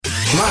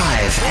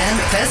Live and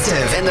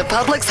festive in the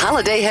Publix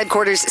Holiday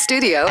Headquarters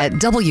studio at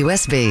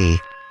WSB.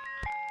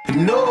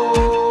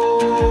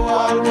 No,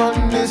 I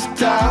run this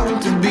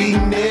town to be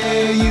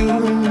near you.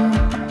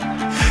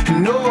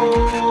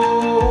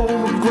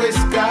 No gray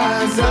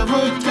skies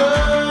ever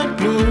turn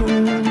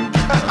blue.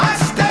 I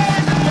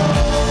stand alone.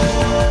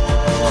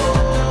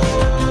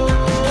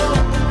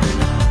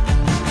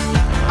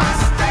 I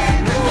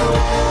stand alone.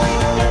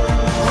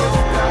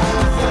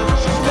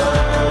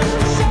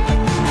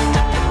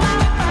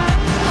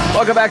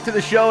 Welcome back to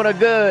the show and a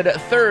good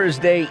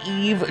Thursday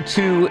Eve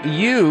to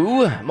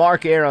you.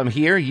 Mark Arum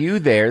here, you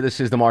there. This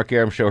is the Mark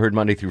Arum Show, heard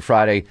Monday through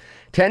Friday,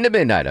 10 to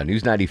midnight on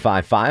News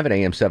 95.5 and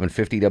AM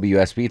 750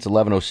 WSB. It's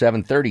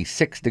 11:07,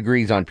 36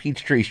 degrees on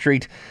Peachtree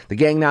Street. The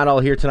gang not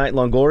all here tonight in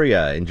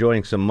Longoria,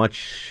 enjoying some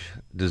much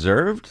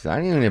deserved. I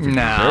don't even know if he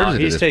deserves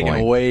it. He's at this taking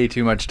point. way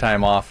too much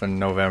time off in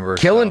November.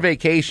 Killing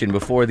vacation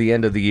before the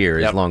end of the year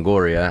is Yep.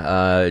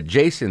 Longoria.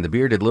 Jason, the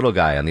bearded little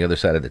guy on the other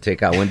side of the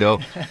takeout window.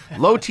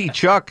 Low T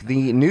Chuck,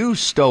 the new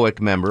stoic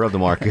member of the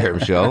Mark Arum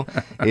Show,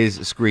 is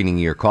screening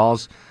your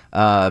calls.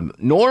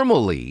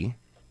 Normally,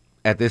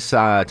 at this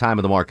time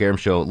of the Mark Arum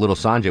Show, Little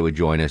Sanjay would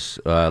join us.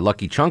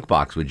 Lucky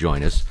Chunkbox would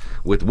join us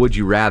with Would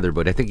You Rather,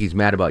 but I think he's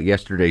mad about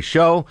yesterday's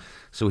show,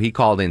 so he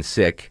called in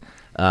sick.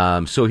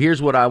 So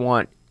here's what I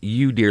want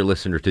you, dear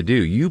listener, to do.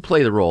 You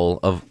play the role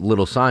of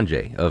Little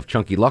Sanjay, of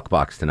Chunky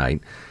Luckbox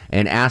tonight,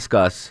 and ask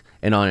us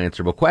an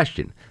unanswerable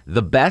question.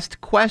 The best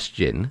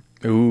question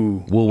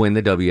will win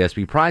the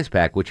WSB prize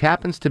pack, which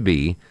happens to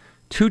be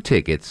 2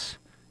 tickets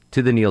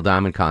to the Neil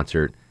Diamond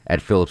concert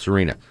at Phillips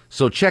Arena.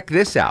 So check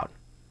this out.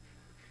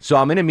 So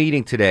I'm in a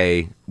meeting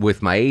today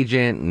with my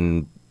agent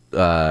and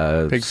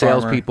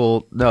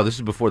salespeople. No, this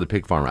is before the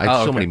pig farmer. I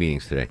had so many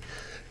meetings today.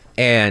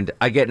 And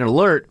I get an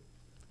alert,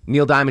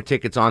 Neil Diamond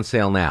tickets on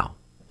sale now.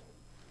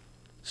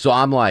 So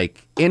I'm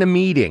like in a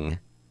meeting,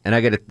 and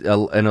I get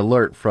an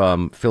alert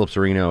from Phillips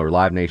Arena or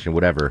Live Nation,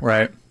 whatever.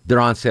 Right.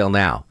 They're on sale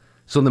now.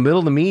 So in the middle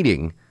of the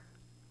meeting,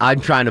 I'm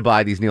trying to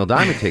buy these Neil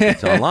Diamond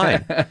tickets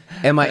online.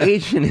 And my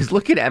agent is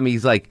looking at me.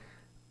 He's like,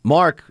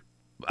 Mark,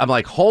 I'm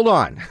like, hold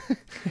on.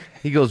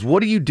 He goes,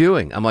 what are you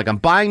doing? I'm like, I'm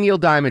buying Neil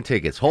Diamond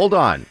tickets. Hold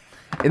on.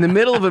 In the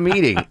middle of a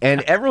meeting,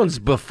 and everyone's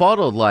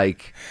befuddled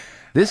like,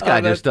 this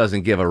guy just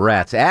doesn't give a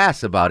rat's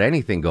ass about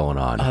anything going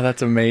on. Oh,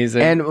 that's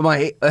amazing. And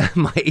my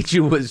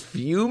agent was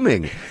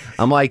fuming.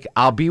 I'm like,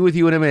 I'll be with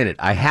you in a minute.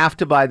 I have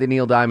to buy the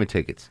Neil Diamond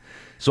tickets.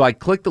 So I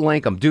click the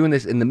link. I'm doing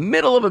this in the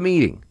middle of a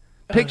meeting.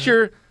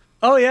 Picture.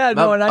 Oh, yeah.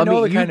 No, and I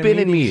know the kind of you've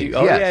been in meetings.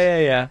 Oh,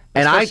 yes. yeah.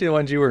 And especially the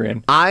ones you were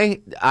in. I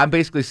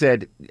basically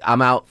said,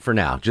 I'm out for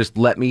now. Just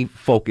let me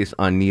focus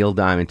on Neil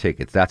Diamond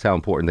tickets. That's how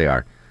important they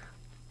are.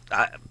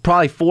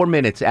 Probably 4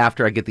 minutes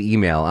after I get the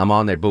email, I'm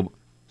on there. Boom,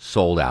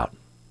 sold out.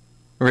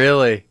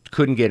 Really?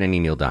 Couldn't get any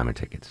Neil Diamond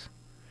tickets.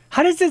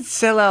 How does it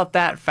sell out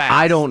that fast?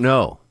 I don't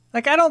know.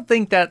 Like, I don't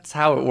think that's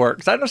how it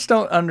works. I just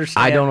don't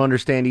understand. I don't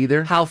understand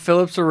either. How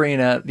Phillips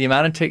Arena, the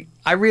amount of tickets.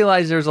 I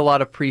realize there's a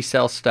lot of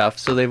pre-sale stuff,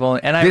 so they've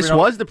only. And This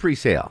was the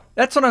pre-sale.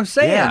 That's what I'm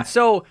saying. Yeah.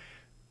 So,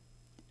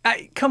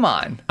 come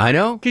on. I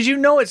know. Because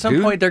at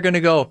some point they're going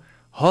to go,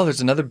 oh,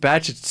 there's another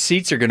batch of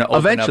seats are going to open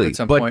Eventually, up at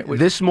some but point.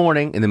 this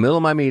morning, in the middle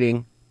of my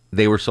meeting,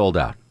 they were sold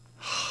out.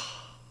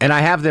 And I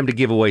have them to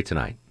give away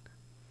tonight,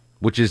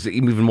 which is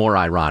even more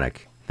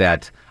ironic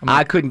that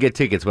I couldn't get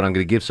tickets, but I'm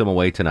going to give some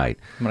away tonight.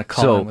 I'm going to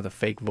call in with a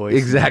fake voice.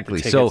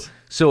 Exactly. So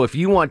if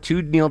you want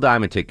 2 Neil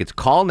Diamond tickets,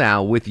 call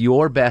now with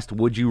your best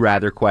Would You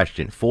Rather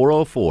question.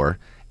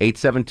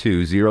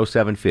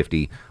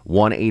 404-872-0750,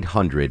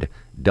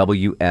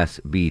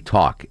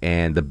 1-800-WSB-TALK.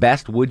 And the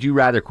best Would You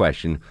Rather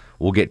question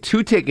will get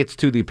 2 tickets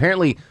to the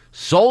apparently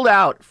sold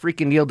out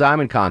freaking Neil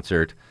Diamond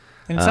concert.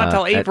 And it's not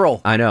till April.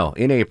 I know,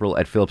 in April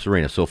at Phillips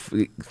Arena. So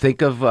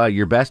think of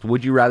your best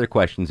Would You Rather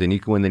questions, and you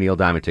can win the Neil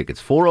Diamond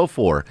tickets.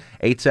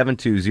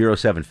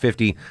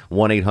 404-872-0750,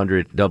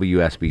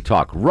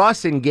 1-800-WSB-TALK.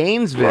 Russ in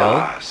Gainesville.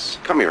 Russ,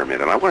 come here a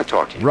minute. I want to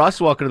talk to you.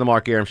 Russ, welcome to the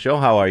Mark Arum Show.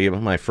 How are you,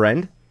 my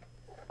friend?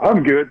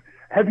 I'm good.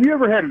 Have you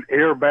ever had an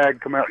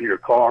airbag come out in your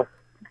car?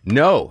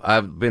 No,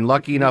 I've been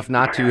lucky enough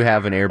not to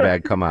have an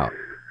airbag come out.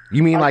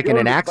 You mean like in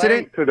an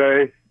accident?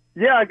 Today.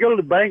 Yeah, I go to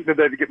the bank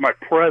today to get my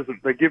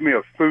present. They give me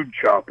a food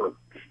chopper.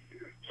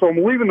 So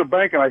I'm leaving the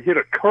bank, and I hit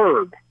a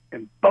curb,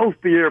 and both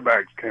the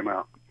airbags came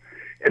out.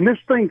 And this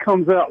thing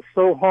comes out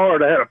so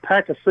hard, I had a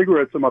pack of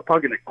cigarettes in my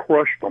pocket, and it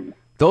crushed them.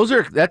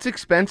 That's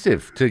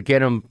expensive to get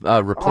them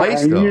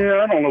replaced, though.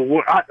 Yeah, I don't know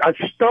what. I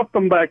stuffed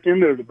them back in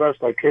there the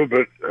best I could,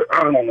 but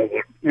I don't know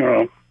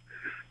what,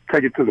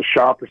 take it to the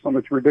shop or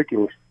something. It's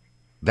ridiculous.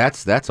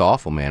 That's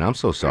awful, man. I'm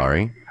so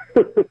sorry.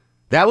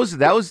 That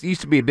was used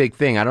to be a big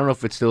thing. I don't know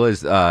if it still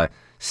is.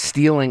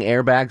 Stealing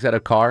airbags out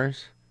of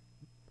cars.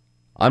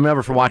 I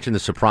remember from watching The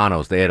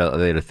Sopranos, they had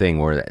a thing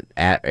where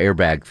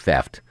airbag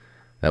theft.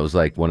 That was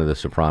like one of the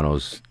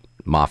Sopranos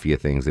mafia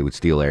things. They would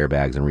steal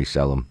airbags and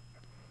resell them.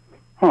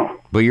 Huh.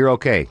 But you're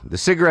okay. The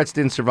cigarettes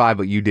didn't survive,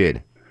 but you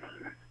did.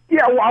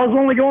 Yeah, well, I was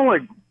only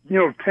going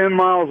 10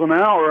 miles an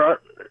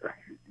hour.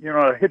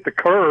 I hit the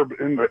curb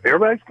and the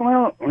airbags come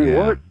out. I mean,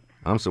 what?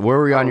 What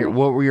were you on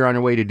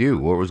your way to do?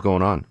 What was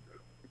going on?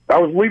 I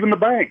was leaving the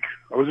bank.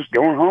 I was just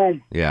going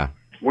home. Yeah.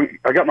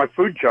 I got my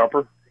food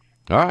chopper.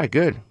 All right,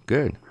 good.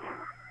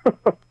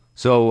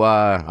 So,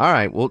 all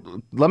right, well,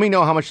 let me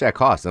know how much that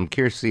costs. I'm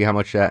curious to see how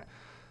much that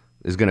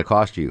is going to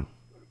cost you.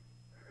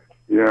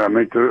 Yeah,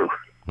 me too.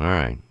 All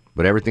right,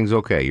 but everything's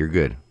okay. You're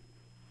good.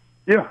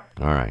 Yeah.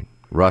 All right.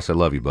 Russ, I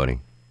love you, buddy.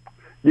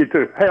 You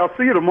too. Hey, I'll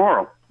see you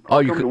tomorrow.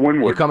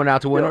 You're coming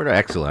out to Windward? Yeah.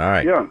 Excellent. All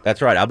right. Yeah.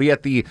 That's right. I'll be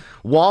at the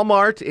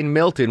Walmart in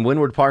Milton,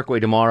 Windward Parkway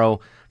tomorrow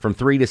from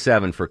 3 to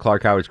 7 for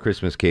Clark Howard's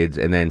Christmas Kids,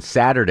 and then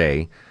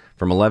Saturday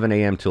from 11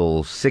 a.m.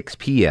 till 6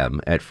 p.m.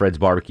 at Fred's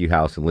Barbecue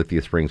House in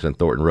Lithia Springs on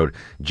Thornton Road.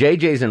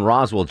 JJ's in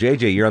Roswell.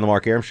 JJ, you're on the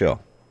Mark Arum Show.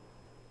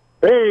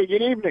 Hey,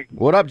 good evening.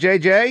 What up,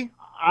 JJ?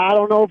 I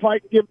don't know if I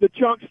can give the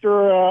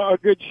chunkster a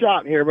good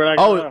shot here, but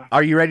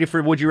are you ready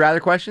for Would You Rather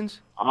questions?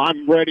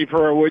 I'm ready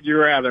for a Would You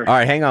Rather. All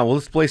right, hang on. Well,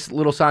 let's play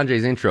Little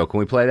Sanjay's intro. Can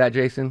we play that,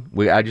 Jason?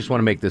 I just want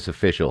to make this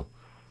official.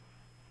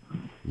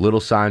 Little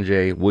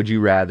Sanjay, Would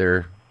You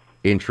Rather,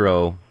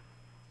 intro,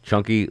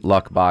 Chunky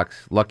Luck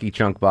Box, Lucky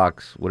Chunk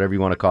Box, whatever you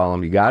want to call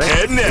them. You got it?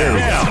 And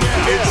now,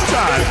 it's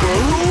time for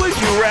Who Would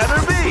You Rather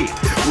Be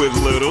with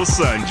Little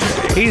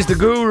Sanjay. He's the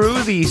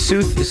guru, the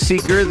sooth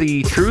seeker,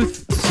 the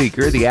truth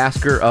seeker, the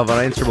asker of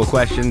unanswerable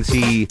questions.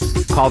 He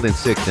called in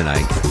sick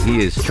tonight.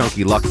 He is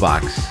Chunky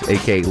Luckbox,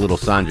 a.k.a. Little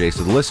Sanjay.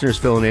 So the listeners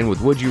filling in with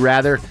Would You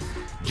Rather.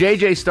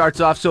 JJ starts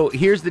off. So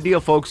here's the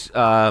deal, folks.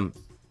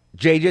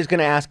 JJ's going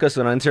to ask us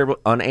an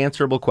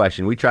unanswerable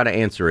question. We try to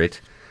answer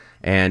it,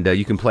 and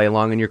you can play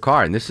along in your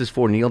car. And this is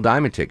for Neil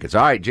Diamond tickets.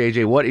 All right,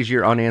 JJ, what is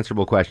your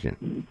unanswerable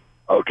question?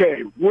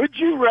 Okay, would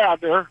you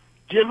rather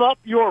give up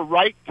your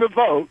right to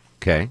vote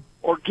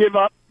or give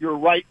up your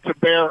right to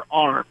bear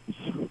arms?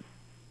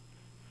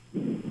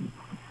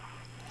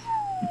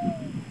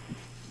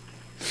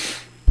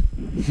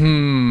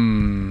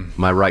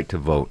 My right to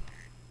vote.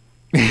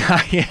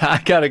 Yeah,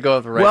 I got to go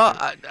with the right.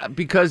 Well,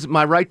 because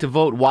my right to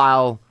vote,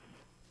 while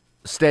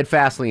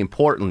steadfastly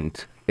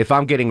important, if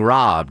I'm getting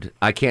robbed,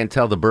 I can't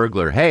tell the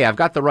burglar, hey, I've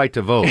got the right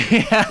to vote.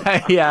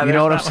 Yeah. You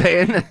know what I'm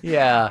saying?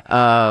 Yeah.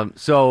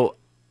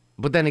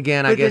 But then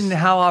again, But I guess... then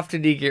how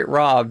often do you get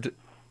robbed?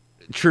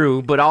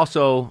 True, but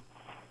also,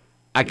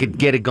 I could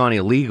get a gun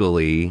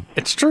illegally.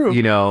 It's true.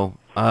 You know,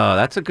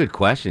 that's a good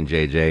question,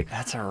 JJ.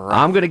 That's a rough...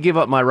 I'm going to give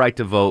up my right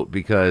to vote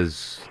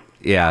because...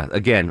 Yeah,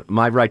 again,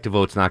 my right to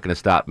vote's not going to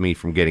stop me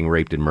from getting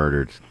raped and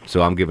murdered,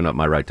 so I'm giving up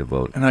my right to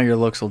vote. I know your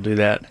looks will do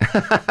that.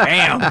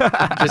 Bam!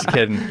 Just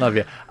kidding. Love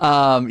you.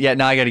 Yeah,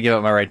 now I got to give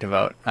up my right to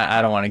vote.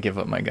 I don't want to give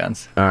up my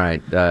guns. All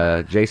right,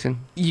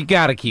 Jason? You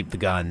got to keep the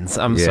guns.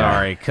 I'm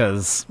sorry,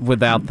 because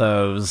without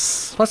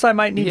those... Plus, I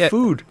might need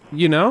food.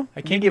 You know?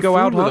 I can't get go food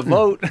out with a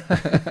vote.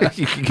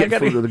 You can get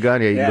food with a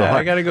gun. Yeah, you can go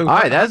I got to go. All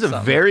right, that's a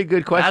very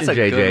good question, that's a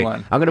JJ. Good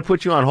one. I'm going to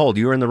put you on hold.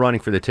 You were in the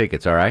running for the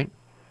tickets, all right?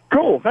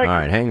 Cool, thank you. All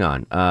right, hang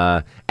on.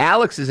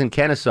 Alex is in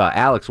Kennesaw.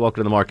 Alex, welcome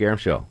to the Mark Arum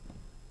Show.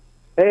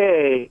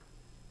 Hey,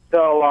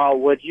 so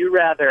would you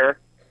rather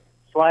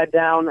slide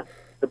down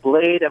the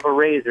blade of a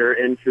razor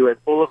into it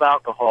full of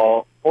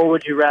alcohol, or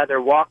would you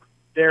rather walk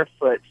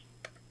barefoot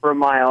for a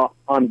mile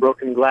on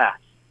broken glass?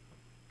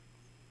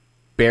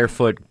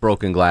 Barefoot,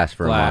 broken glass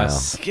for a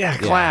mile. Yeah,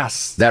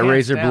 glass. That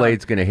razor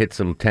blade's going to hit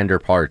some tender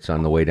parts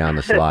on the way down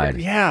the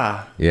slide.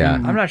 Yeah.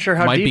 I'm not sure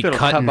how Might deep be it'll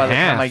cut cut in by the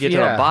time half. I get to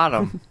the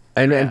bottom.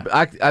 And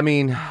I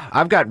mean,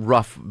 I've got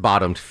rough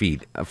bottomed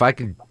feet. If I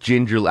could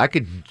gingerly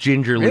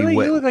Really?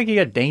 wet. You look like you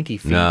got dainty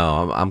feet.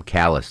 No, I'm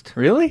calloused.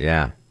 Really?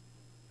 Yeah.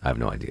 I have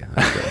no idea.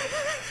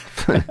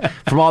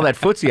 From all that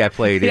footsie I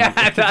played.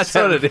 That's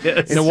what it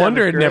is. No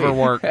wonder it never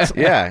worked.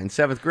 Yeah, in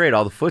 7th grade,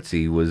 all the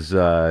footsie was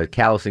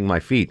callousing my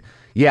feet.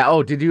 Yeah,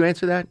 oh, did you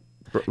answer that?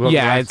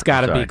 Yeah, it's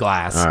got to be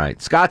glass. All right.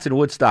 Scott's in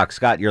Woodstock.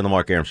 Scott, you're on the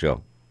Mark Arum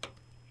Show.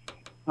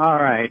 All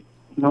right.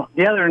 No,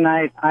 the other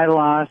night, I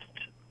lost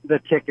the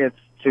tickets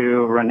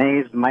to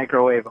Renee's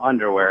microwave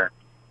underwear.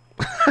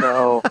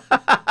 So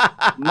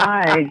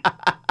mine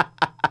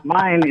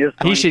is.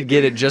 He should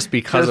get it just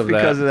because of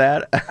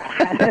that.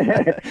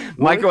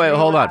 Microwave.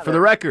 Hold on. For the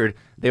record,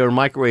 they were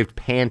microwaved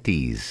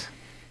panties.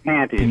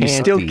 Panties. You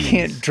still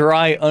can't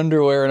dry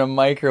underwear in a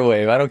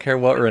microwave. I don't care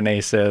what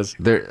Renee says.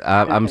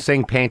 I'm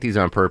saying panties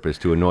on purpose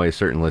to annoy a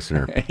certain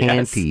listener.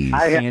 Panties.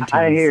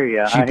 I hear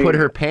you. She put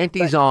her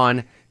panties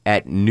on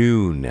at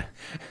noon.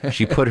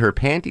 She put her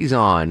panties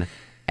on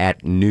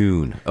at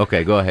noon.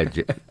 Okay, go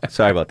ahead.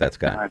 Sorry about that,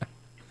 Scott. Right.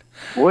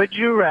 Would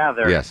you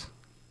rather? Yes.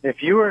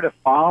 If you were to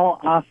fall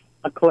off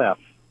a cliff,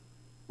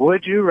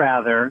 would you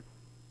rather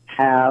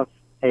have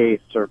a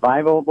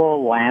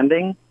survivable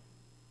landing,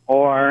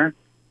 or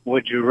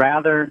would you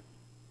rather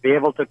be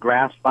able to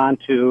grasp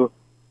onto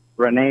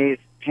Renee's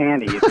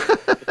panties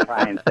to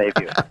try and save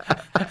you?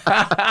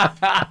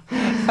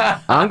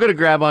 I'm going to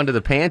grab onto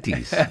the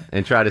panties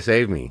and try to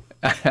save me.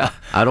 I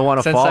don't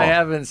want to fall. Since I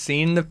haven't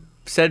seen the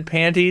said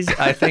panties,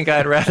 I think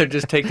I'd rather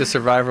just take the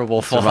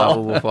survivable fall.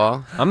 Survivable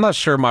fall? I'm not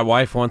sure my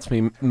wife wants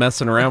me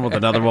messing around with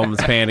another woman's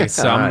panties,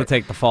 so I'm going to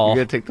take the fall. You're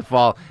going to take the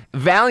fall.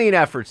 Valiant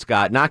effort,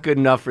 Scott. Not good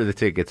enough for the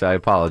tickets. I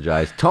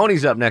apologize.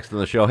 Tony's up next on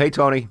the show. Hey,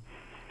 Tony.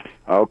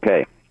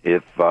 Okay.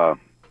 If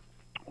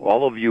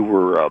all of you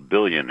were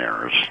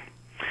billionaires,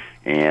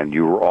 and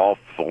you were all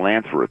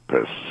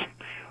philanthropists,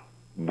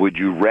 would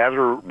you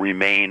rather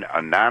remain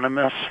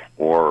anonymous,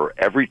 or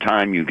every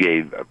time you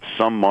gave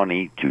some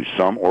money to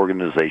some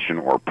organization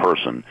or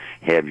person,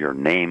 have your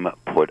name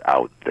put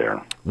out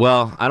there?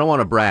 Well, I don't want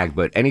to brag,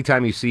 but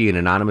anytime you see an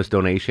anonymous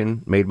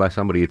donation made by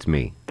somebody, it's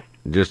me.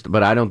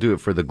 But I don't do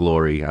it for the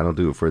glory. I don't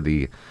do it for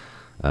the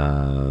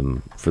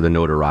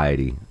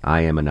notoriety.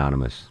 I am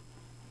anonymous.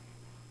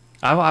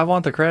 I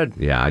want the cred.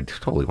 Yeah, I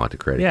totally want the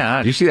credit. Yeah.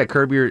 Did you see that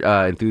Curb Your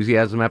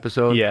Enthusiasm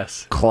episode?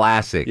 Yes.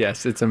 Classic.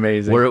 Yes, it's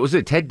amazing. Where was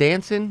it Ted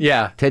Danson?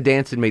 Yeah. Ted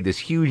Danson made this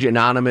huge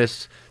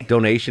anonymous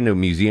donation to a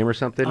museum or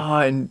something.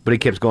 But he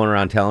kept going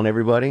around telling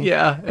everybody.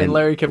 Yeah, and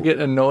Larry kept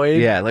getting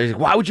annoyed. Yeah, Larry's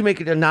like, why would you make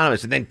it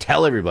anonymous and then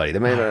tell everybody?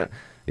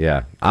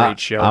 Yeah.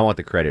 Great show. I want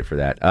the credit for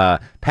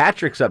that.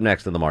 Patrick's up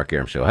next on the Mark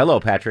Arum Show. Hello,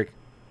 Patrick.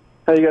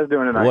 How you guys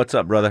doing tonight? What's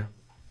up, brother?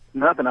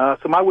 Nothing.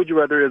 So my would you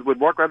rather is, would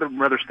Mark rather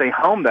stay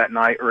home that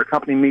night or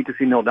accompany me to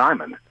see Neil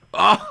Diamond?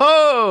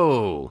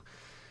 Oh!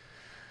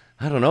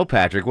 I don't know,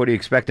 Patrick. What are you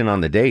expecting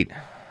on the date?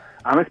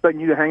 I'm expecting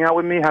you to hang out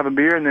with me, have a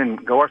beer, and then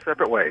go our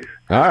separate ways.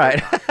 All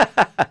right.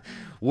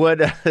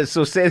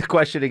 So say the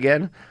question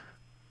again.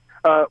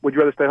 Would you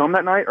rather stay home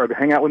that night or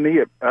hang out with me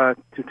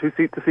to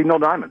see Neil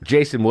Diamond?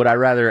 Jason, would I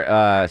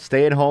rather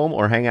stay at home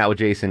or hang out with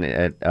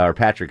Jason or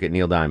Patrick at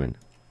Neil Diamond?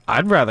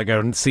 I'd rather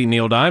go and see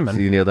Neil Diamond.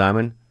 See Neil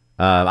Diamond?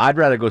 I'd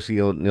rather go see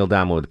Neil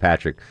Diamond with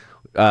Patrick.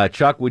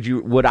 Chuck,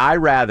 would I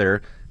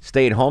rather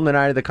stay at home the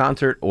night of the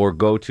concert or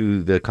go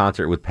to the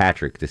concert with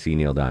Patrick to see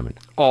Neil Diamond?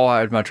 Oh,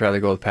 I'd much rather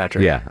go with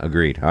Patrick. Yeah,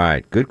 agreed. All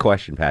right, good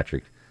question,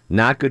 Patrick.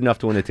 Not good enough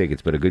to win the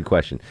tickets, but a good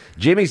question.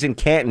 Jimmy's in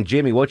Canton.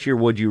 Jimmy, what's your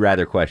would you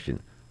rather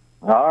question?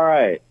 All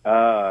right,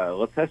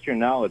 let's test your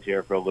knowledge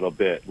here for a little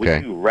bit. Would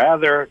Okay. you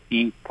rather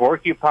eat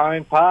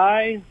porcupine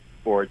pie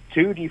or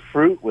tutti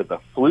fruit with a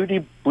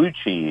fluty blue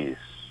cheese?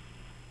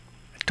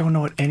 Don't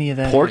know what any of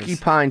that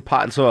Porcupine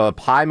pie. So a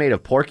pie made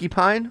of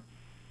porcupine?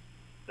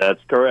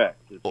 That's correct.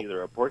 It's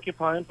either a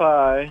porcupine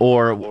pie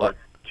Or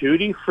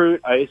tutti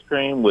fruit ice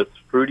cream with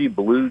fruity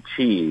blue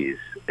cheese.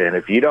 And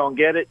if you don't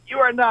get it, you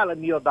are not a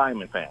Neil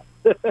Diamond fan.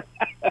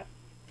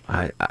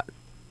 I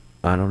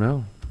don't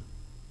know.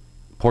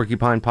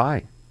 Porcupine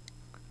pie.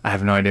 I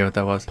have no idea what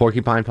that was.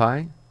 Porcupine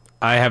pie?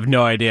 I have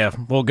no idea.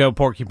 We'll go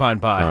porcupine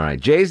pie. All right.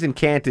 Jay's in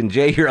Canton.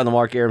 Jay here on the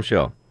Mark Arum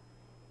Show.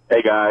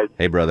 Hey, guys.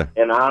 Hey, brother.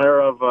 In honor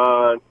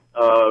of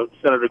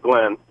Senator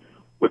Glenn,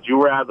 would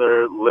you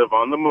rather live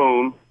on the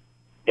moon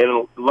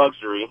in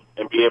luxury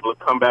and be able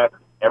to come back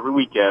every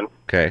weekend,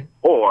 Okay.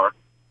 or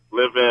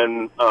live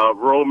in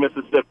rural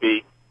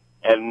Mississippi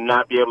and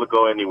not be able to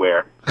go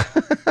anywhere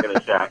in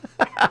a shack?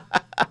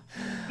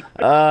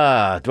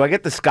 Do I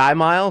get the sky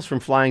miles from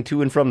flying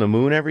to and from the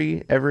moon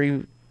every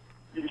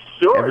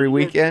Sure.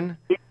 weekend?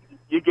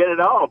 You get it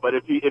all, but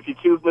if you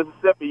choose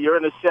Mississippi, you're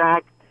in a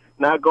shack,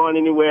 not going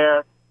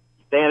anywhere,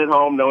 staying at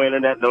home, no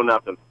internet, no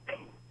nothing.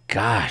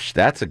 Gosh,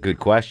 that's a good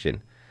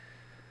question.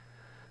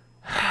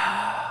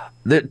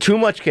 Too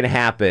much can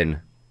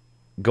happen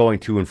going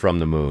to and from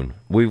the moon.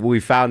 We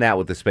found that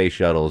with the space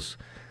shuttles.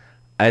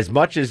 As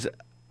much as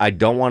I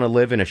don't want to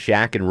live in a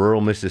shack in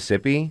rural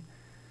Mississippi,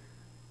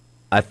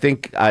 I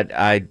think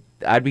I'd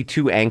be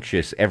too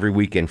anxious every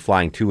weekend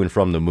flying to and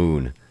from the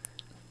moon.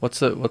 What's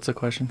the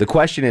question? The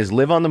question is,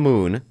 live on the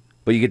moon,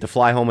 but you get to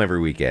fly home every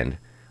weekend,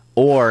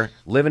 or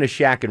live in a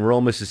shack in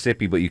rural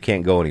Mississippi, but you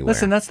can't go anywhere.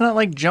 Listen, that's not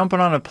like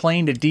jumping on a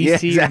plane to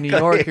D.C. Yeah, or exactly. New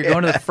York. You're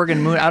going to the friggin'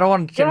 moon. I don't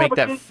want to make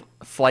that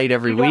flight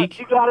every week.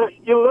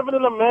 You're living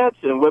in a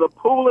mansion with a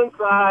pool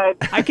inside.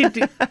 I could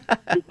do.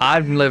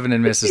 I'm living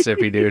in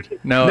Mississippi, dude.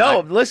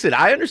 No, listen.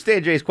 I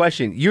understand Jay's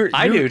question.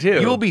 I do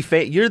too. You'll be.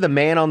 You're the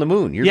man on the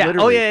moon. You're Yeah.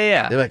 literally. Oh,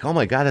 yeah. They're like, oh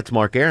my God, that's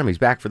Mark Arum. He's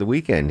back for the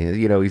weekend.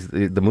 You know, he's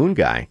the moon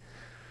guy.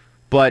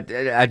 But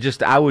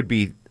I would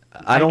be.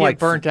 I don't get like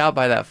burnt out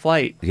by that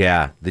flight.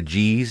 Yeah, the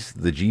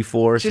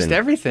G-force, Just and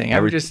everything.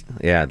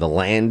 the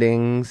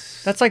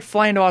landings. That's like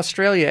flying to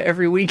Australia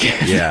every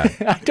weekend. Yeah.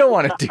 I don't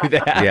want to do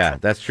that. Yeah,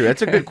 that's true.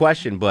 That's a good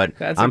question, but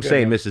I'm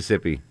saying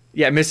Mississippi.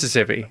 Yeah,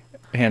 Mississippi.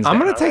 Hands I'm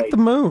down. going to take the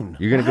moon.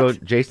 You're going to go.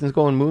 Jason's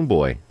going moon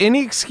boy.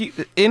 Any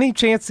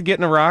chance to get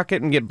in a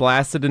rocket and get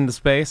blasted into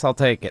space, I'll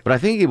take it. But I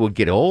think it would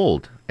get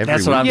old.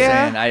 That's what I'm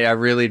saying. I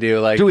really do.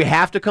 Like, do we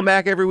have to come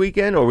back every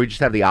weekend, or we just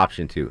have the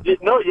option to?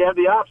 No, you have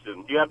the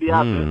option. You have the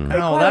option.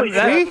 No,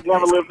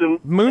 never lived in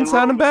moon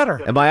sounding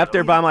better. Am I up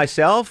there by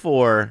myself,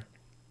 or?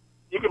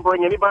 You can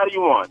bring anybody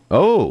you want.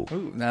 Oh.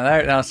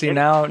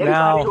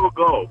 Anybody who will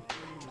go.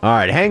 All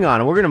right, hang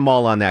on. We're going to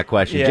mull on that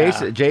question.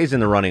 Yeah. Jay's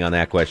in the running on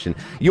that question.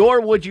 Your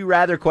would you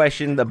rather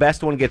question, the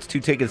best one gets 2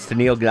 tickets to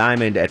Neil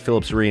Diamond at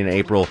Phillips Arena in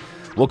April.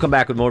 We'll come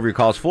back with more of your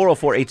calls.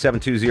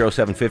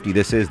 404-872-0750.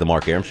 This is The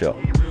Mark Arum Show.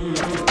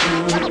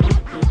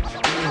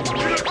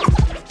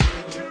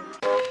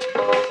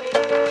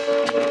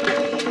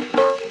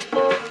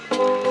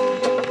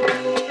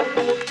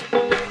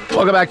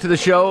 Welcome back to the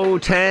show.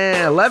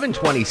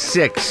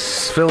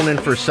 11:26. Filling in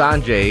for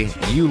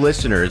Sanjay. You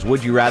listeners,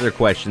 would you rather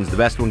questions? The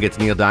best one gets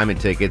Neil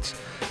Diamond tickets.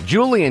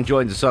 Julian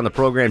joins us on the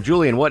program.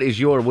 Julian, what is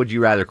your would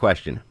you rather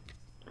question?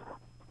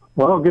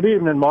 Well, good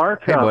evening,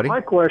 Mark. Hey, buddy.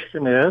 My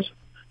question is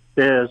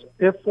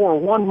if for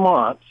 1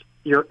 month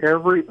your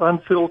every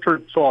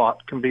unfiltered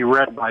thought can be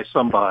read by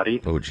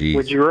somebody, oh, geez.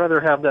 would you rather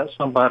have that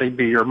somebody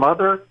be your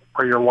mother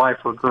or your wife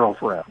or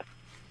girlfriend?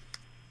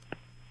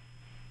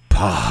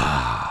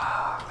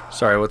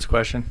 Sorry, what's the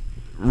question?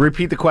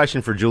 Repeat the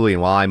question for Julian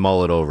while I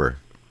mull it over.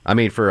 I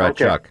mean, for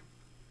Okay. Chuck.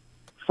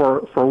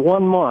 For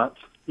 1 month,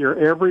 your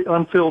every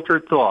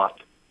unfiltered thought,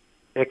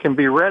 it can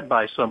be read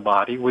by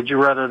somebody. Would you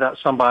rather that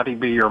somebody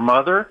be your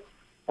mother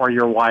or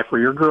your wife or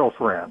your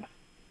girlfriend?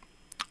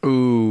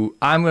 Ooh,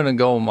 I'm going to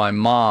go with my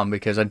mom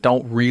because I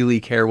don't really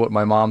care what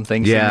my mom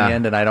thinks in the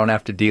end, and I don't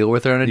have to deal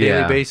with her on a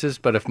daily basis.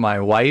 But if my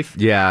wife...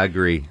 Yeah, I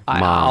agree.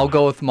 Mom. I'll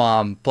go with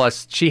mom.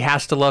 Plus, she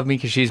has to love me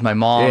because she's my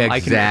mom.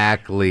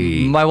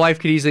 Exactly. My wife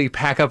could easily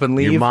pack up and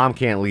leave. Your mom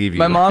can't leave you.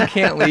 My mom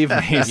can't leave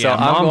me, so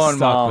I'm going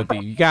mom. With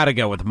you. You got to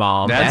go with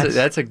mom.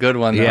 That's a good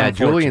one, though, Yeah,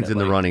 Julian's in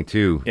the running,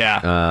 too.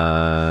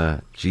 Yeah.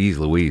 Geez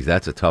Louise,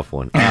 that's a tough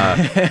one.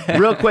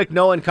 Real quick,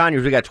 Noah and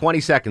Conyers, we got 20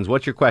 seconds.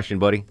 What's your question,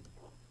 buddy?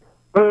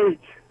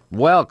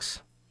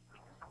 Welks.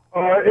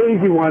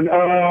 Easy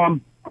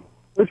one.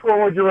 Which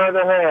one would you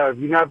rather have?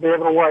 You not be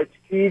able to watch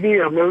TV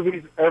or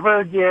movies ever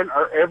again,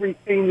 or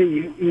everything that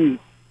you eat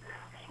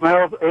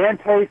smells and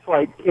tastes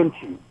like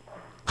kimchi?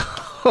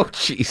 Oh,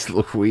 jeez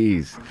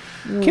Louise.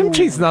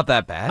 Kimchi's not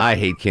that bad. I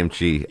hate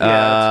kimchi.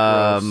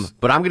 Yeah, it's gross.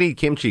 But I'm going to eat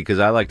kimchi because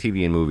I like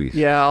TV and movies.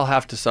 Yeah, I'll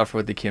have to suffer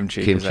with the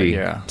kimchi. Kimchi.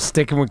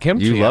 Sticking with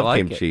kimchi. You love I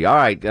like kimchi. All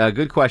right,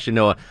 good question,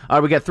 Noah. All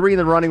right, we got 3 in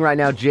the running right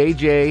now.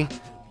 JJ,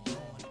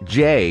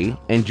 Jay,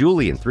 and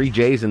Julian. 3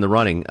 J's in the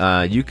running.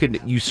 You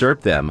could usurp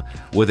them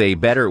with a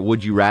better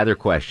would you rather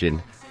question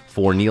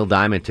for Neil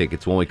Diamond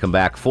tickets when we come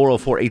back.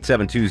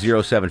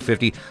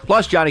 404-872-0750.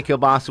 Plus Johnny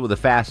Kilbasa with a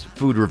fast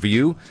food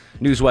review.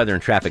 News, weather,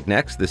 and traffic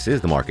next. This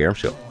is the Mark Arum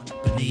Show.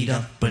 Live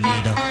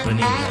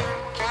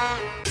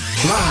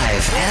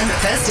and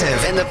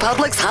festive in the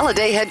Publix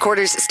Holiday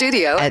Headquarters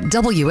studio at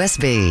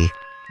WSB.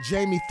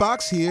 Jamie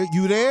Foxx here.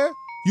 You there?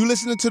 You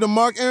listening to the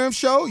Mark Arum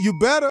Show? You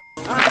better.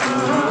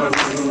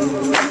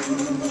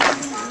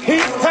 He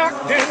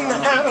packed in the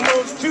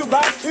animals 2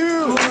 by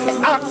 2,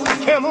 ox,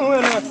 a camel,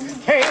 and a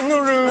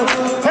kangaroo.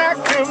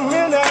 Packed him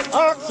in that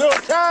ox so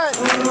tight,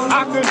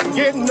 I couldn't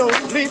get no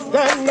sleep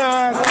that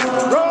night.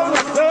 Rolling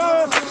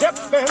Stones, Shep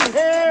and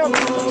Ham,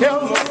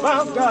 tell me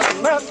about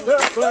that master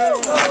plan.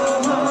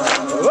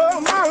 Oh,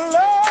 my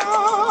Lord.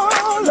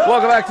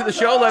 Welcome back to the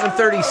show.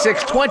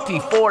 11:36,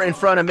 24 in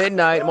front of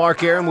midnight.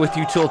 Mark Arum with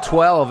you till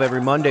 12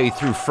 every Monday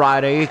through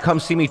Friday. Come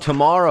see me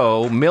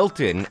tomorrow,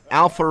 Milton,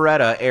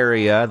 Alpharetta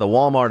area, the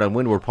Walmart on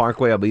Windward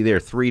Parkway. I'll be there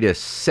 3 to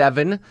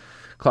 7.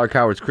 Clark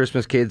Howard's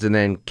Christmas Kids, and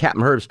then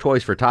Captain Herb's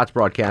Toys for Tots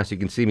broadcast. You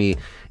can see me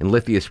in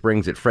Lithia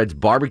Springs at Fred's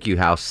Barbecue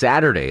House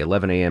Saturday,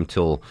 11 a.m.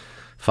 till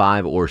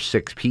 5 or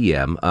 6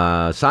 p.m.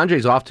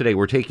 Sanjay's off today.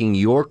 We're taking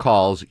your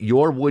calls,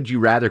 your Would You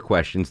Rather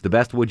questions. The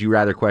best Would You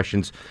Rather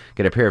questions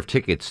get a pair of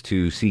tickets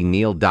to see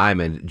Neil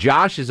Diamond.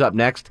 Josh is up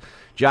next.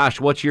 Josh,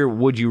 what's your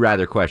Would You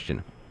Rather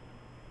question?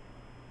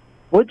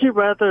 Would you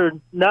rather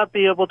not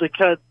be able to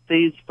cut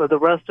these for the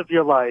rest of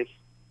your life?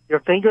 Your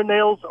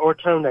fingernails or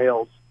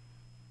toenails?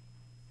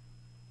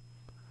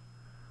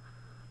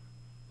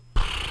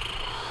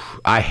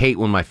 I hate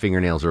when my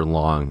fingernails are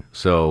long,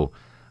 so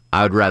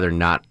I would rather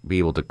not be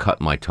able to cut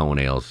my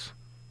toenails.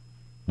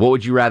 What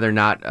would you rather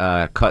not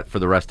cut for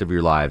the rest of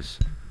your lives,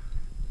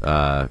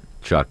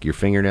 Chuck? Your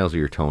fingernails or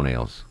your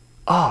toenails?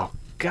 Oh,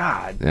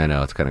 God. I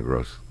know, it's kind of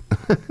gross.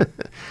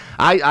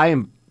 I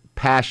am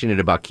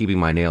passionate about keeping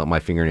my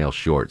fingernails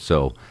short,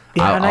 so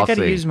Yeah, I'll I got to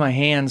say, use my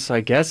hands, so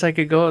I guess I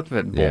could go with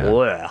it. Yeah.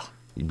 Blech.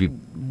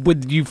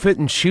 Would you fit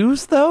in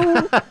shoes,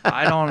 though?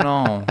 I don't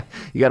know.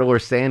 You got to wear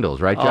sandals,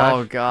 right, Josh?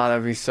 Oh, God,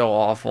 that'd be so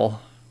awful.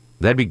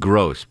 That'd be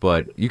gross,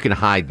 but you can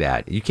hide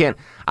that. You can't.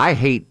 I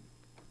hate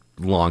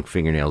long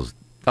fingernails.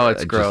 Oh,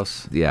 it's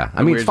gross. Yeah,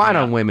 I It mean, weirds it's fine me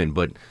on out. women,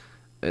 but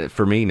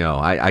for me, no.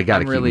 I got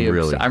to keep them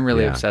really. I'm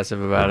really yeah,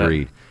 obsessive about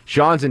agreed. it.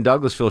 Sean's in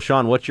Douglasville.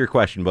 Sean, what's your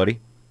question, buddy?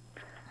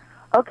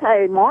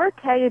 Okay, Mark,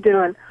 how you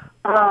doing?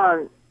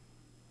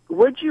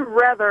 Would you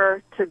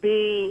rather to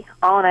be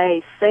on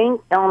a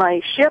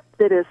ship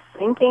that is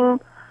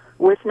sinking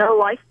with no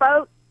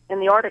lifeboat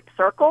in the Arctic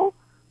Circle,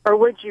 or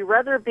would you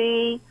rather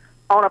be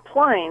on a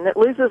plane that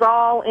loses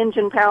all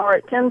engine power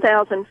at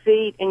 10,000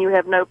 feet and you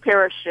have no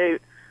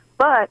parachute,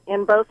 but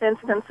in both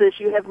instances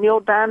you have Neil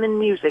Diamond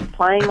music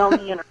playing on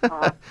the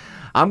intercom?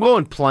 I'm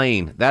going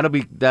plane. That'll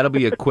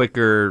be a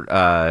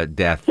quicker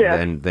death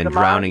than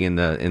drowning in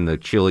the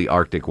chilly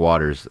Arctic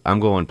waters.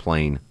 I'm going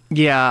plane.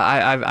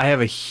 Yeah, I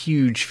have a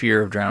huge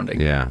fear of drowning.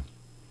 Yeah.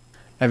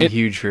 I have a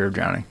huge fear of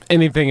drowning.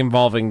 Anything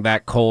involving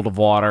that cold of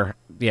water,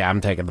 yeah,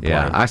 I'm taking the plane.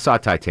 Yeah, I saw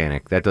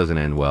Titanic. That doesn't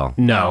end well.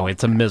 No,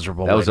 it's a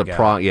miserable That way was to a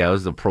go. it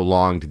was a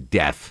prolonged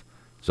death.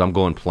 So I'm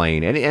going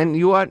plane. And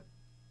you know what?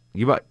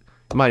 You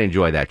might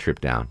enjoy that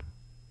trip down.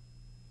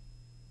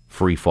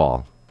 Free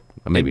fall.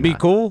 Maybe It'd be not.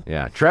 cool.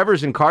 Yeah.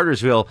 Trevor's in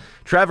Cartersville.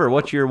 Trevor,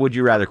 what's your would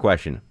you rather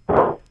question?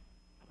 All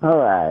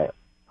right.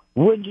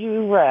 Would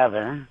you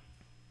rather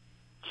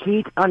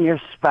cheat on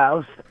your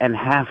spouse and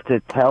have to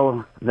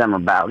tell them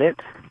about it,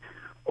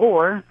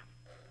 or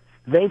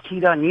they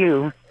cheat on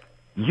you,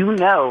 you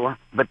know,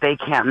 but they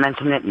can't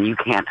mention it and you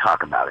can't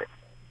talk about it?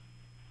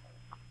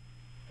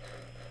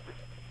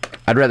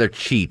 I'd rather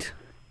cheat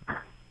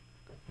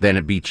than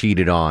it be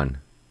cheated on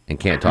and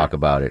can't talk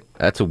about it.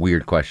 That's a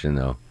weird question,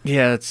 though.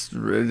 Yeah,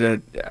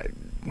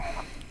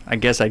 I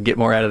guess I'd get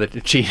more out of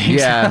the cheating.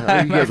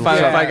 Yeah. if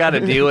I got to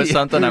deal with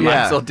something, I might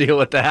as well deal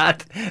with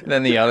that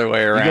than the other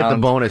way around. You get the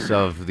bonus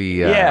of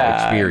the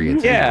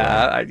experience.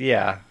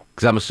 Yeah.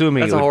 Because I'm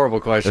assuming that's a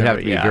horrible question. It would have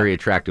to be a very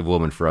attractive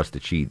woman for us to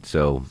cheat.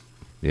 So,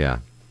 yeah.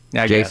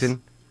 Jason?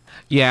 Guess.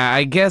 Yeah,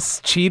 I guess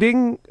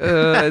cheating,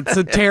 it's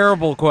a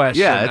terrible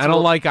question. Yeah, I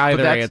don't like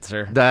either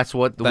answer. That's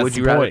what the Would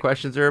You Rather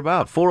questions are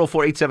about.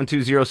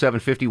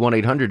 404-872-0750,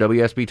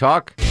 1-800-WSB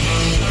Talk.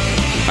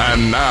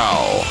 And now,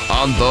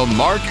 on the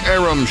Mark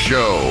Arum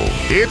Show,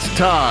 it's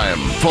time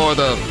for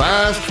the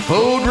Fast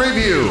Food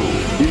Review.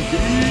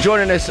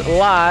 Joining us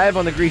live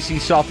on the Greasy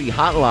Salty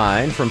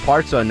Hotline from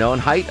parts unknown,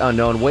 height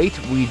unknown, weight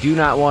we do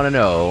not want to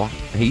know.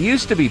 He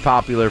used to be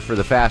popular for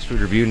the Fast Food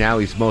Review. Now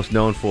he's most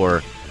known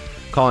for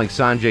calling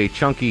Sanjay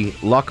Chunky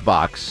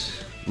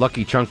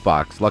Lucky Chunk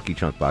Box.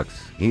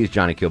 He's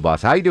Johnny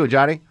Kilbasa. How you doing,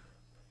 Johnny?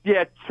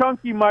 Yeah,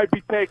 Chunky might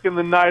be taking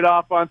the night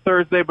off on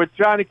Thursday, but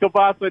Johnny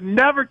Kilbasa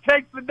never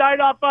takes the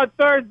night off on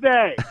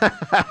Thursday.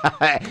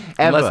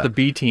 Unless the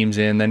B team's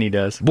in, then he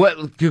does.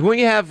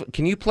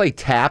 Can you play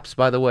Taps,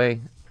 by the way?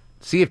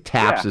 See if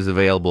Taps is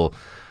available.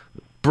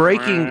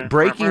 Breaking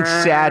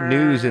sad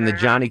news in the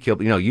Johnny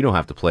Kilbasa. You don't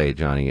have to play it,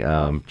 Johnny.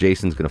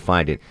 Jason's going to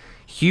find it.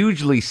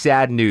 Hugely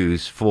sad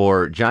news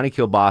for Johnny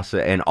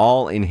Kilbasa and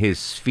all in his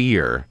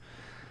sphere,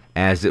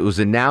 as it was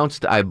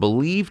announced, I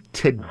believe,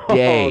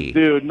 today. Oh,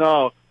 dude,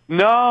 no.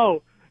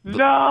 The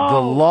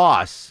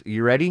loss.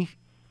 You ready,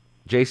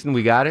 Jason?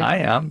 We got it? I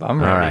am. I'm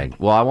ready. All right.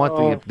 Well, I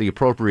want the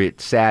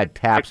appropriate sad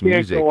Taps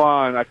music.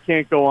 I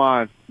can't go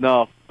on.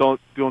 No,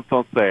 don't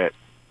say it.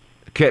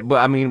 Okay,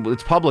 but I mean,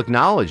 it's public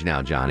knowledge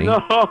now, Johnny.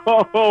 No,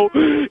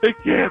 it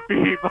can't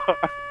be.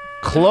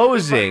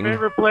 Closing my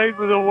favorite place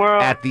in the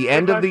world. At the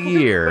end of the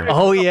year.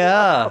 Oh,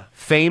 yeah.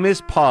 Famous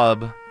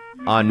pub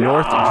on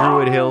North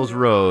Druid Hills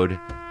Road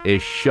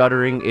is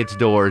shuttering its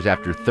doors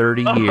after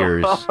 30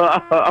 years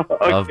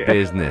of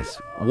business.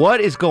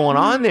 What is going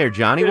on there,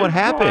 Johnny? What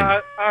happened?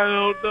 I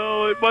don't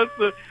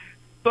know.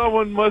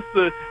 Someone must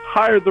have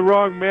hired the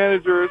wrong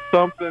manager or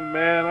something,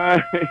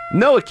 man.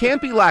 No, it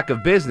can't be lack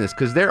of business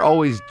because they're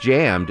always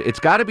jammed. It's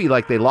got to be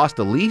like they lost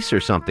a lease or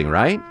something,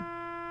 right?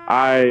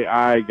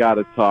 I got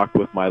to talk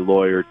with my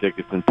lawyer,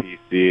 Dickinson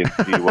PC,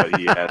 and see what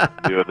he has to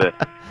do with it.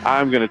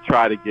 I'm going to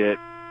try to get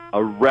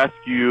a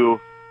rescue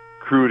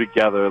crew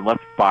together, and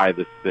let's buy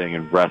this thing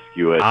and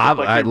rescue it.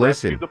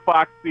 Listen. Rescued the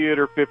Fox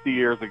Theater 50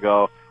 years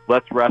ago.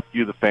 Let's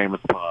rescue the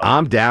famous pub.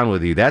 I'm down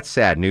with you. That's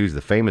sad news.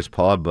 The famous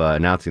pub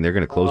announcing they're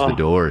going to close the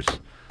doors.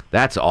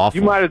 That's awful.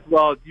 You might as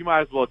well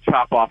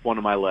chop off one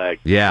of my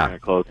legs. Yeah. You're going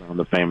to close down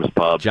the famous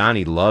pub.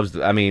 Johnny loves.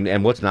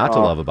 And what's not to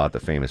love about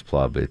the famous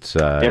pub? It's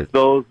if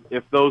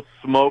those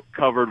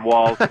smoke-covered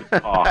walls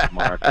could talk,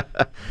 Mark.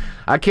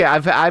 I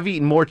can't. I've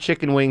eaten more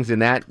chicken wings in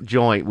that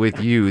joint with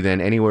you than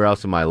anywhere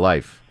else in my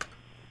life.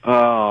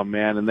 Oh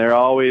man, and they're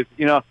always.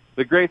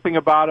 The great thing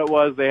about it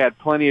was they had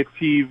plenty of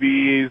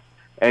TVs,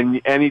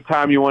 and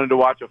anytime you wanted to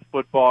watch a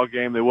football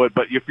game, they would.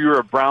 But if you were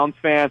a Browns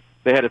fan,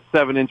 they had a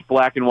 7-inch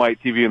black and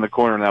white TV in the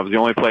corner, and that was the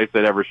only place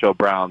they'd ever show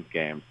Browns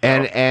games. So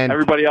and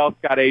everybody else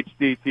got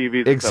HD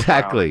TVs.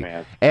 Exactly.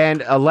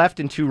 And a left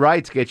and two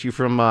rights get you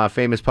from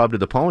famous pub to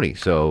the Pony.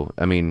 So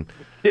I mean,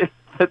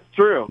 that's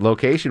true.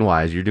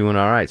 Location-wise, you're doing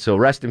all right. So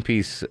rest in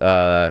peace.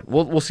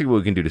 We'll see what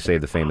we can do to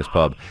save the famous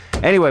pub.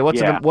 Anyway,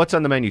 what's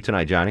on the menu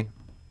tonight, Johnny?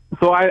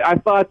 So I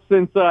thought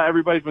since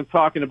everybody's been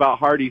talking about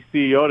Hardee's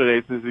CEO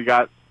today, since he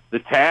got the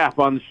tap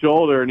on the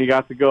shoulder and he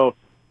got to go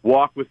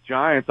walk with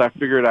giants, I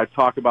figured I'd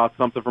talk about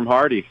something from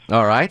Hardee's.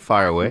 All right,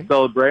 fire away. In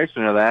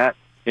celebration of that.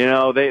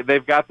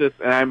 They've got this,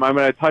 and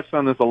I touched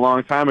on this a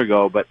long time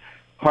ago, but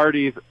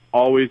Hardee's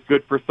always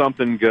good for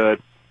something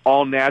good.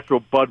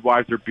 All-natural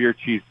Budweiser beer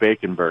cheese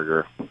bacon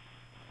burger.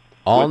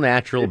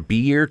 All-natural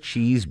beer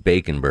cheese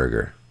bacon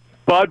burger.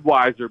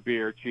 Budweiser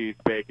beer cheese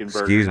bacon burger.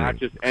 Excuse me. Not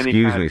just any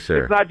Excuse kind me,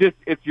 sir. It's not just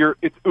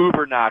it's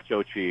Uber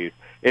nacho cheese.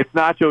 It's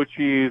nacho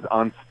cheese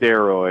on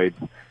steroids.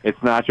 It's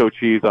nacho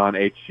cheese on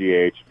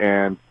HGH.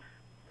 And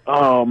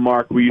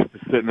Mark, we used to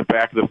sit in the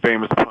back of the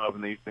famous pub,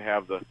 and they used to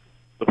have the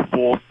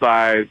full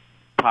size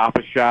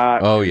Papa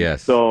Shot. Oh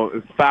yes.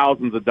 So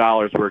thousands of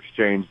dollars were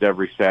exchanged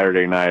every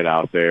Saturday night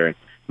out there. And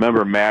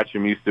remember,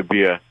 Matcham used to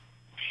be a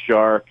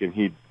shark, and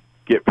he'd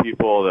get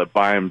people to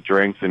buy him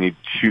drinks, and he'd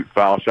shoot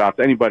foul shots.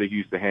 Anybody who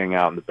used to hang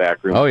out in the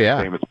back room of the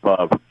famous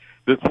pub.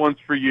 This one's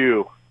for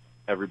you,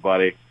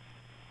 everybody.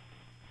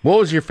 What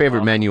was your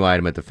favorite menu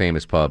item at the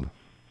famous pub?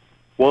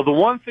 Well, the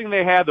one thing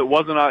they had that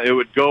wasn't on, it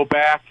would go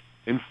back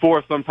and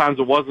forth. Sometimes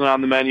it wasn't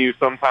on the menu.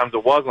 Sometimes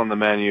it was on the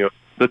menu.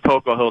 The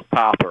Toco Hills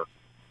Topper.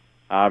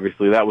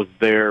 Obviously, that was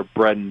their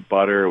bread and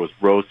butter. It was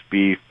roast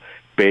beef,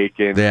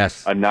 bacon, a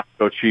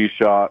nacho cheese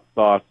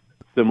sauce,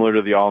 similar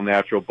to the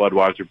all-natural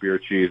Budweiser beer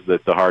cheese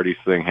that the Hardee's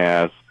thing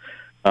has.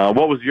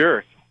 What was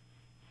yours?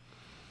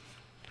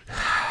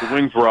 The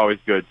wings were always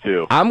good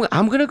too. I'm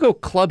gonna go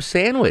club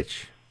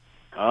sandwich.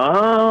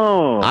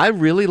 Oh, I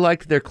really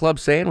liked their club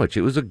sandwich.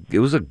 It was a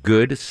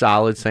good,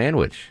 solid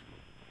sandwich.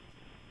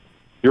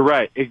 You're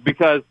right,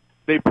 because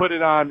they put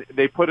it on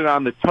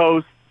the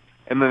toast,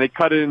 and then they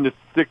cut it into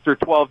 6 or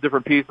 12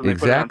 different pieces, and they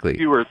put it on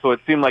skewers, so it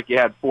seemed like you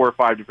had 4 or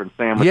 5 different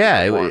sandwiches.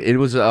 Yeah, it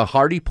was a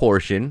hearty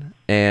portion,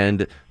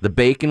 and the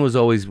bacon was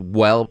always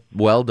well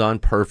done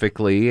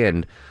perfectly,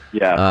 and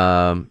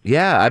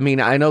I mean,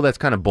 I know that's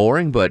kind of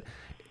boring, but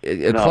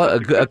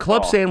a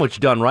club sandwich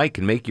done right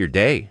can make your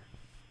day.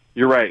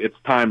 You're right. It's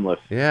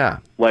timeless. Yeah.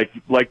 Like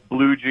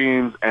blue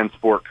jeans and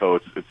sport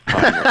coats. It's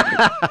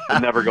timeless.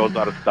 It never goes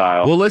out of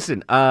style. Well,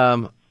 listen,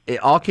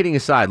 all kidding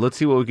aside, let's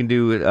see what we can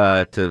do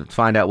to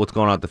find out what's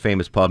going on at the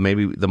famous pub.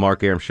 Maybe the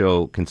Mark Arum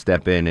Show can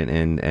step in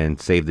and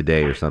save the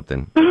day or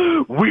something.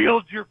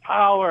 Wield your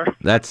power.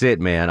 That's it,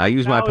 man. I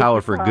use my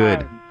power for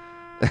good.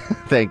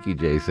 Thank you,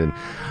 Jason.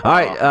 All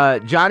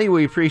right, Johnny,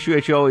 we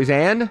appreciate you always.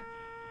 And? If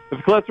the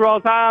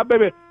cholesterol's high,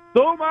 baby.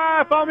 So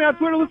follow me on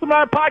Twitter, listen to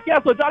my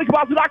podcast on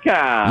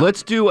JohnnyCabasa.com.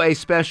 Let's do a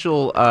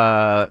special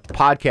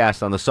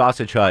podcast on the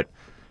Sausage Hut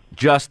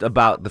just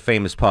about the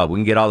famous pub. We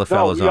can get all the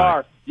fellas on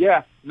it.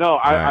 Yeah. No,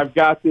 I've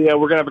got the.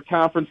 We're gonna have a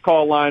conference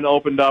call line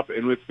opened up,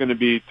 and it's gonna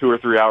be 2 or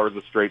 3 hours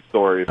of straight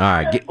stories. All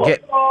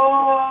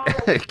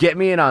right, get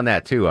me in on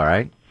that too. All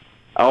right.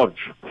 Oh,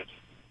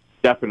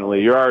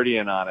 definitely. You're already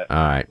in on it. All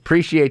right.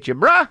 Appreciate you,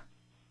 bruh.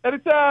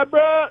 Anytime,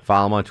 bruh.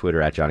 Follow him on Twitter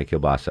at Johnny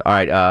Kilbasa. All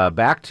right.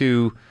 Back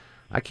to.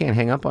 I can't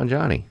hang up on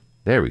Johnny.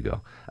 There we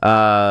go.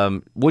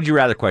 Would you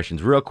rather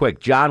questions, real quick.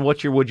 John,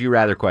 what's your would you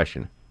rather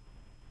question?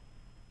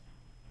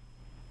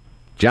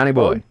 Johnny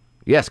boy.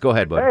 Yes, go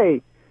ahead, bud.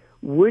 Hey.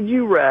 Would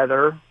you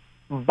rather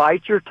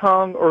bite your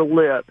tongue or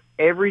lip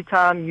every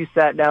time you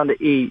sat down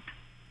to eat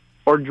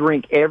or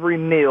drink every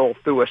meal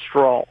through a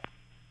straw?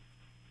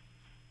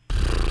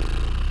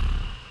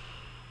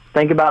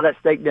 Think about that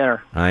steak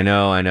dinner. I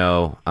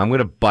know. I'm going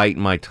to bite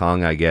my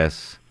tongue, I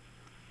guess.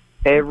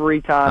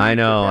 Every time. I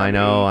know.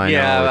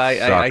 Yeah, I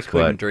sucks,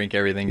 couldn't drink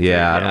everything.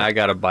 Yeah, I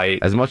got to bite.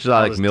 As much as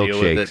I like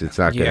milkshakes, it's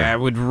not good. Yeah, it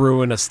would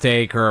ruin a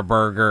steak or a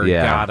burger.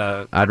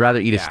 Yeah. I'd rather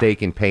eat a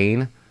steak in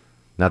pain.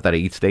 Not that I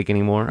eat steak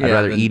anymore. Yeah, I'd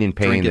rather eat in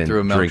pain than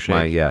drink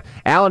my.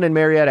 Alan and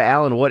Marietta.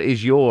 Alan, what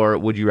is your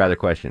would you rather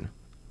question?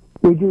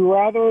 Would you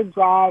rather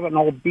drive an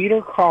old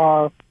beater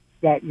car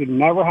that you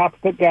never have to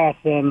put gas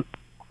in,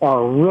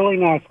 or a really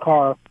nice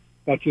car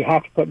that you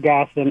have to put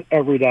gas in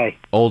every day?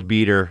 Old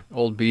beater.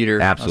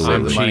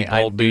 Absolutely.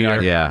 Old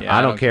beater. Yeah,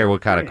 I don't care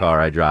what kind of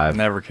car I drive.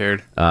 Never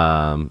cared.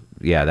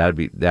 Yeah, that would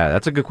be. Yeah,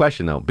 that's a good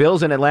question though.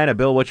 Bill's in Atlanta.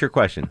 Bill, what's your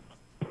question?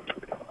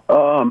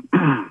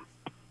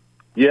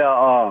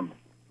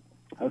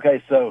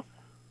 Okay, so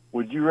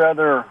would you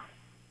rather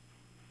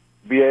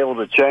be able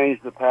to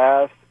change the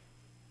past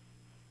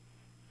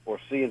or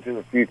see into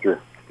the future?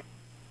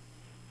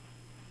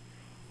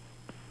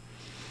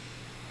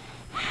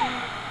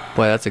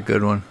 Boy, that's a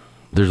good one.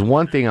 There's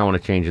one thing I want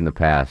to change in the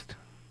past.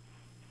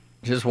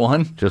 Just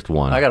one? Just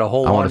one. I got a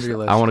whole laundry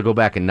list. I want to go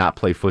back and not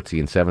play footsie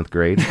in 7th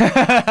grade.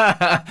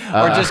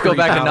 Or just go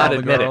back and not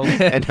admit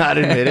it. And not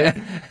admit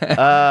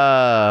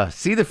it.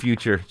 See the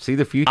future.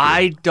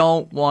 I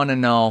don't want to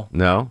know.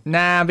 No?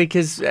 Nah,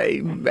 because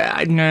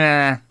I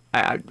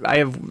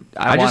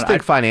just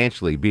think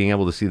financially being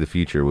able to see the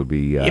future would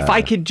be. If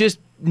I could just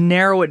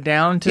narrow it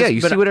down to. Yeah, you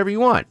see whatever you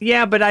want.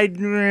 Yeah, but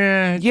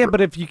yeah,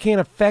 but if you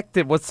can't affect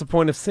it, what's the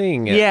point of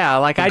seeing it? Yeah,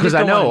 like I just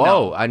don't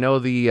know. I know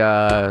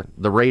the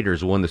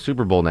Raiders won the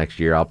Super Bowl next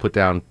year. I'll put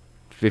down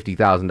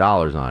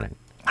 $50,000 on it.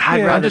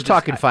 I'm just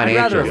talking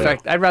financially.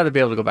 I'd rather be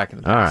able to go back in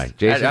the past. All right,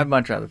 Jason. I'd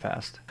much rather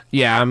past.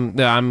 Yeah,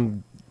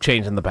 I'm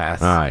changing the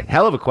past. All right,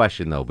 hell of a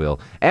question though, Bill.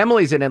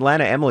 Emily's in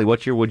Atlanta. Emily,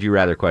 what's your would you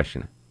rather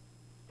question?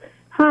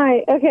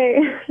 Hi. Okay.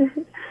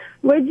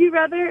 Would you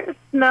rather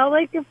smell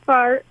like a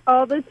fart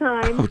all the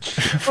time,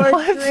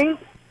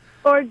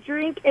 or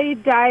drink a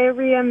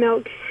diarrhea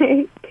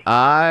milkshake?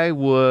 I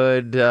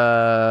would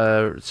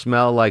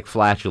smell like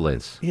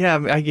flatulence.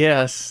 Yeah, I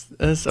guess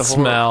that's a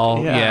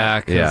smell. Yeah,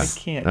 I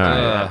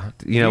can't.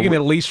 You can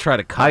at least try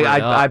to cover it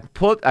up.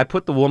 I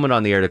put the woman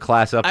on the air to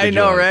class up. I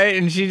know, right?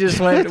 And she just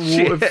went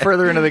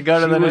further into the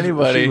gutter than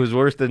anybody. She was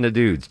worse than the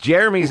dudes.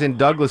 Jeremy's in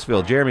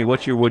Douglasville. Jeremy,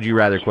 what's your would you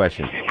rather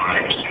question?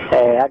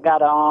 Hey, I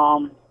got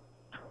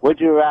would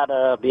you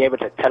rather be able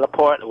to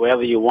teleport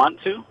wherever you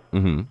want to,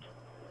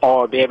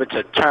 or be able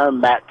to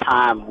turn back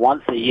time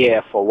once a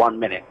year for 1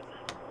 minute?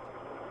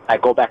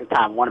 Like go back in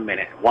time 1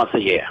 minute, once a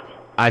year.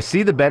 I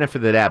see the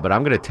benefit of that, but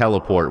I'm going to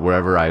teleport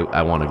wherever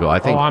I want to go. I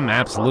think. I'm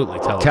absolutely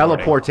teleporting.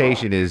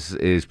 Teleportation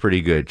is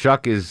pretty good.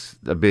 Chuck is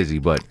busy,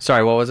 but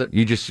sorry, what was it?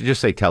 You just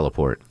say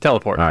teleport.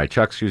 Teleport. All right,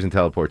 Chuck's choosing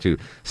teleport too.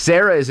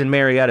 Sarah is in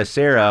Marietta.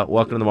 Sarah,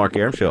 welcome to the Mark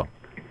Arum Show.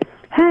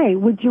 Hey,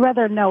 would you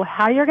rather know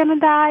how you're going to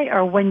die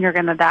or when you're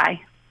going to die?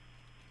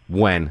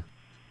 When?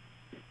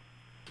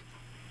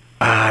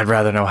 I'd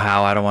rather know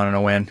how. I don't want to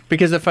know when.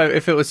 Because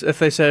if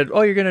they said,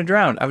 "Oh, you're going to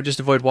drown," I would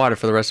just avoid water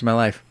for the rest of my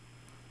life.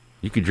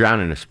 You could drown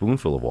in a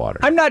spoonful of water.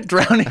 I'm not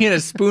drowning in a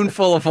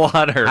spoonful of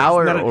water. How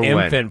it's not an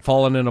infant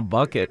falling in a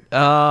bucket.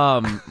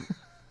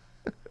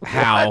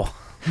 How?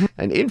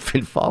 An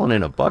infant falling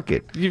in a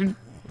bucket.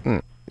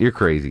 You're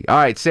crazy. All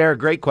right, Sarah,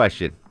 great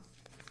question.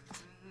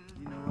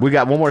 We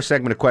got one more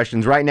segment of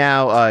questions. Right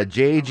now,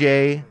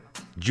 JJ,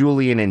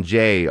 Julian, and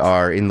Jay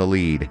are in the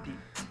lead.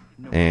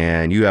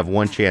 And you have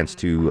one chance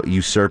to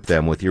usurp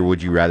them with your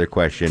Would You Rather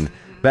question.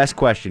 Best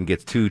question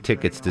gets 2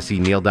 tickets to see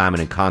Neil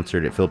Diamond in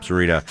concert at Phillips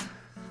Arena,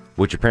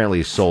 which apparently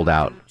is sold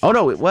out. Oh,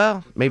 no,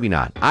 well, maybe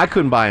not. I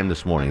couldn't buy him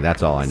this morning.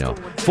 That's all I know.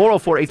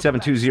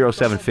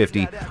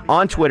 404-872-0750.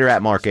 On Twitter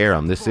at Mark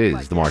Arum. This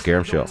is The Mark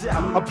Arum Show.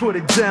 I put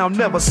it down,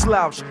 never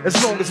slouch.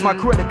 As long as my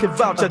credit can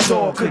vouch, a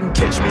dog couldn't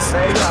catch me.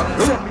 Say,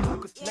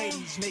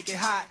 ladies, make it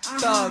hot.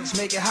 Thugs,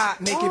 make it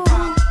hot. Make it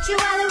pop.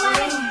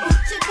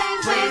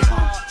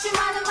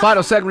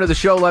 Final segment of the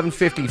show,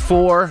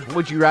 11:54.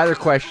 Would you rather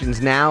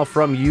questions now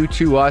from you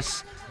to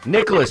us.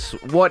 Nicholas,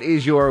 what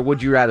is your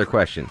Would you rather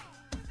question?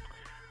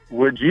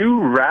 Would you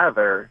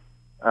rather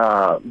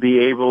be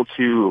able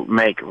to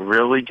make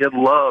really good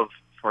love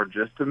for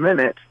just a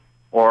minute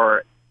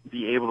or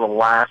be able to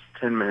last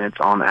 10 minutes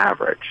on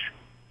average?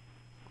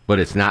 But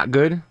it's not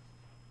good?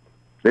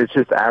 It's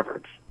just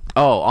average.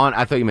 Oh,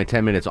 I thought you meant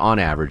 10 minutes on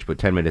average, but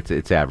 10 minutes,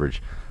 it's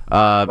average.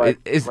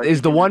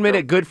 Is the 1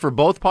 minute good for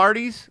both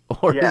parties?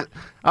 Or yeah.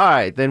 All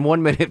right, then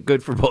 1 minute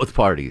good for both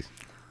parties.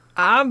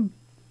 I'm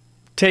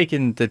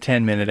taking the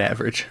 10-minute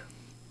average.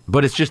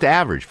 But it's just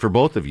average for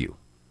both of you.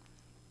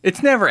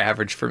 It's never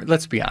average for me.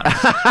 Let's be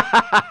honest.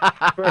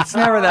 It's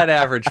never that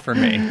average for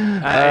me.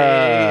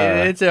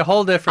 It's a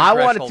whole different I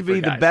want it threshold to be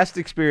for the guys. best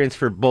experience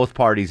for both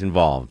parties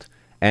involved.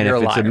 And You're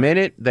if a it's a liar.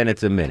 minute, then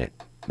it's a minute.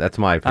 That's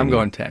my opinion. I'm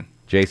going 10.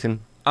 Jason?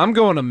 I'm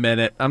going a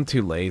minute. I'm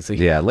too lazy.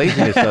 Yeah,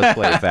 laziness does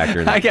play a factor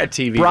in that. I got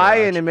TV.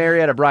 Brian and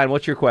Marietta. Brian,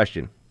 what's your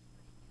question?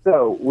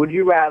 So, would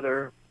you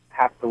rather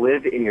have to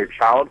live in your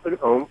childhood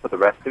home for the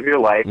rest of your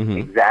life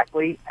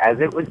exactly as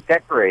it was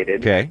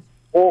decorated? Okay.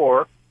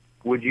 Or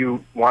would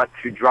you want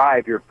to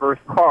drive your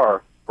first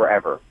car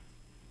forever?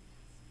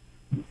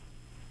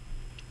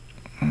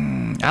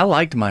 I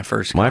liked my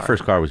first car. My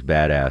first car was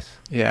badass.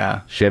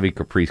 Yeah. Chevy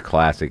Caprice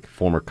Classic,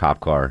 former cop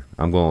car.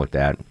 I'm going with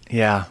that.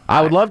 Yeah.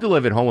 I would love to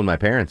live at home with my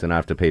parents and not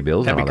have to pay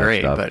bills That'd and be all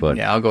great, that stuff. but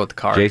yeah, I'll go with the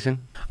car. Jason?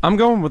 I'm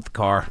going with the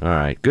car. All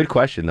right. Good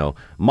question, though.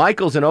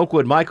 Michael's in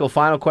Oakwood. Michael,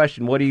 final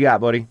question. What do you got,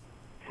 buddy?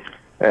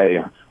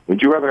 Hey,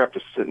 would you rather have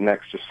to sit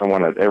next to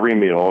someone at every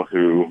meal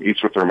who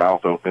eats with their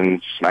mouth open,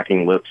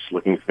 smacking lips,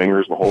 licking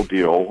fingers, the whole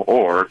deal,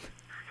 or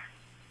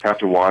have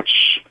to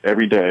watch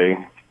every day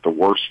the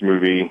worst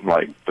movie,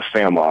 like The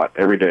Sandlot,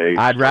 every day?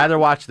 I'd rather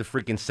watch the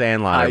freaking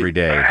Sandlot every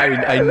day.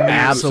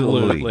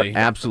 Absolutely.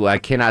 I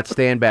cannot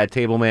stand bad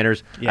table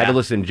manners. I had to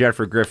listen to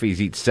Jennifer Griffey's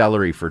eat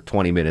celery for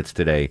 20 minutes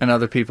today. And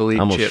other people eat I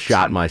almost chips.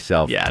 shot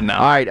myself. Yeah, no.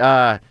 All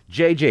right,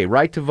 JJ,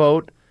 right to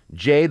vote.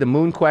 Jay, the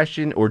moon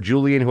question, or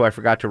Julian, who I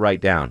forgot to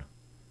write down?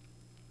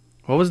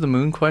 What was the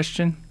moon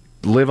question?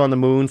 Live on the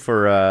moon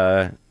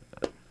for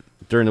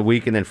during the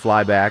week and then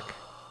fly back.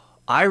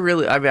 I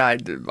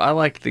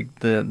like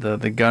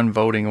the gun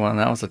voting one.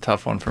 That was a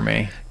tough one for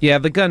me. Yeah,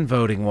 the gun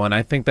voting one.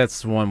 I think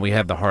that's the one we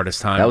had the hardest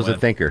time That was with. a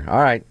thinker.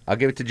 All right, I'll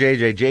give it to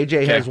JJ.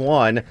 JJ has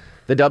won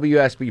the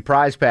WSB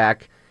prize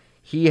pack.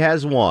 He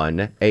has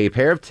won a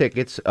pair of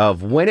tickets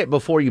of Win It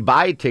Before You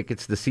Buy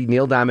tickets to see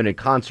Neil Diamond in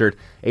concert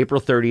April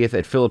 30th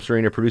at Phillips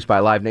Arena, produced by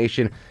Live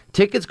Nation.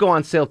 Tickets go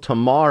on sale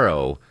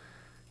tomorrow,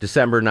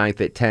 December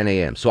 9th at 10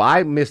 a.m. So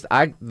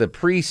the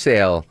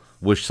pre-sale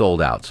was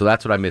sold out. So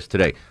that's what I missed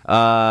today.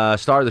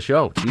 Star of the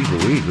show.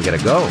 Jeez Louise, we got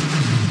to go.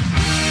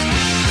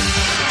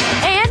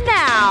 And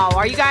now,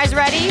 are you guys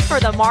ready for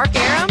the Mark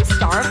Arum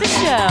Star of the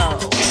Show?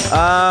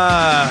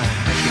 I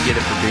should get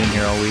it for being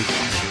here all week.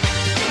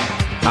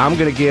 I'm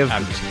going to give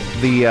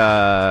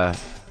the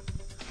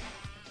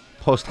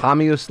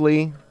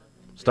posthumously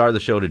Star of the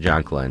show to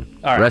John Glenn.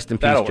 All right, Rest in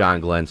peace, that'll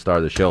John Glenn, Star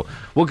of the show.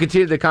 We'll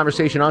continue the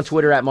conversation on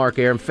Twitter at Mark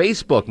Arum,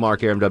 Facebook,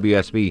 Mark Arum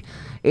WSB,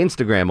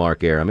 Instagram,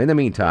 Mark Arum. In the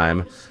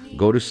meantime,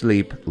 go to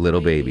sleep,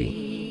 little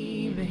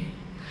baby.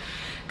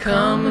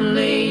 Come and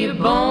lay your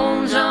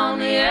bones on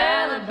the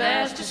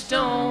alabaster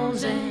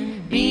stones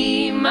and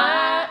be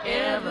my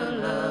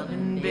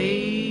ever-loving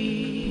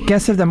babe.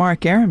 Guests of the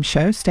Mark Arum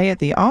Show stay at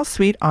the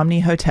All-Suite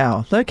Omni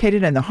Hotel,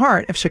 located in the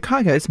heart of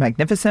Chicago's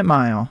Magnificent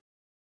Mile.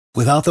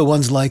 Without the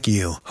ones like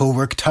you, who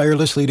work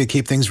tirelessly to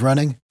keep things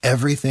running,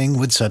 everything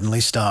would suddenly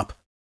stop.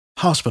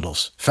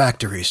 Hospitals,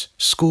 factories,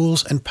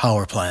 schools, and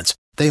power plants,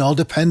 they all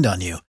depend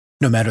on you.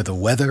 No matter the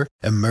weather,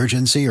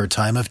 emergency, or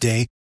time of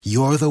day,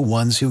 you're the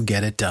ones who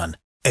get it done.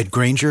 At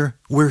Grainger,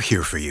 we're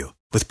here for you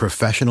with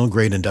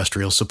professional-grade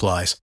industrial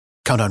supplies.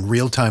 Count on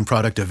real-time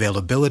product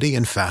availability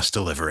and fast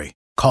delivery.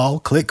 Call,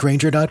 click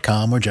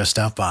Grainger.com, or just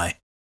stop by.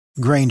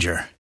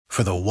 Grainger,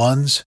 for the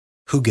ones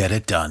who get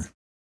it done.